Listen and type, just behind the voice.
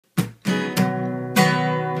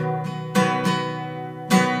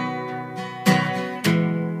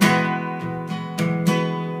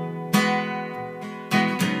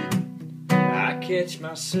catch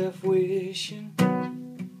myself wishing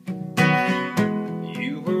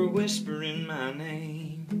you were whispering my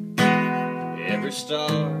name. Every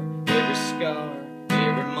star, every scar,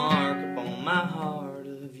 every mark upon my heart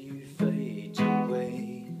of you fades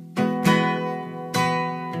away.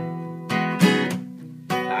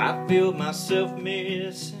 I feel myself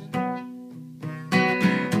missing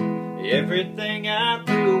everything I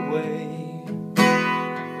threw away.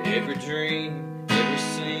 Every dream, every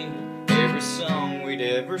scene, every song we'd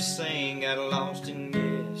ever sing got lost in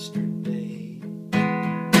yesterday.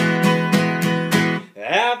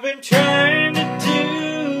 I've been trying to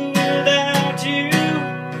do without you,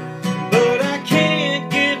 but I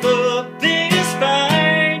can't give up this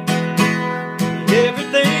fight.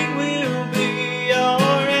 Everything will be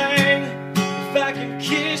alright if I can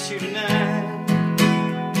kiss you tonight.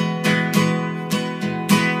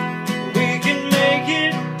 We can make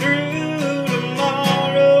it through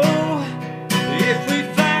tomorrow if we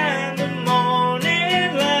find the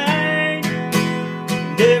morning light.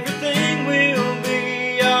 Everything will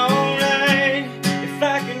be alright if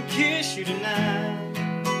I can kiss you tonight.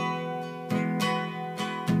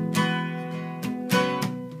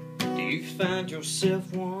 Do you find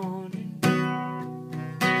yourself wondering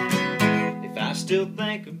if I still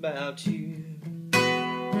think about you?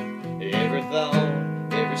 Every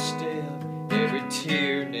thought, every step, every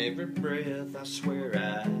tear, and every breath, I swear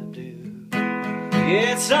I do.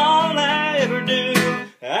 Yeah, it's all I ever do.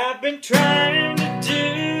 I've been trying to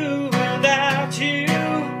do without you,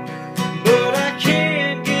 but I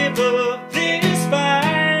can't give up this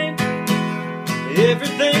fight.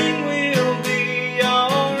 Everything will be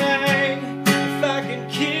alright if I can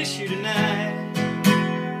kiss you tonight.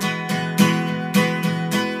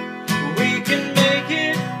 We can make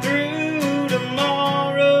it through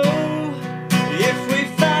tomorrow if we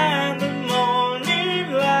find the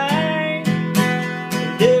morning light.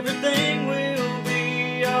 And everything will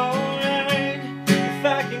be alright if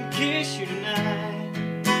I can kiss you tonight.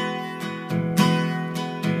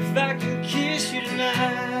 If I can kiss you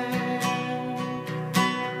tonight.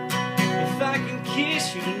 If I can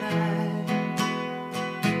kiss you tonight.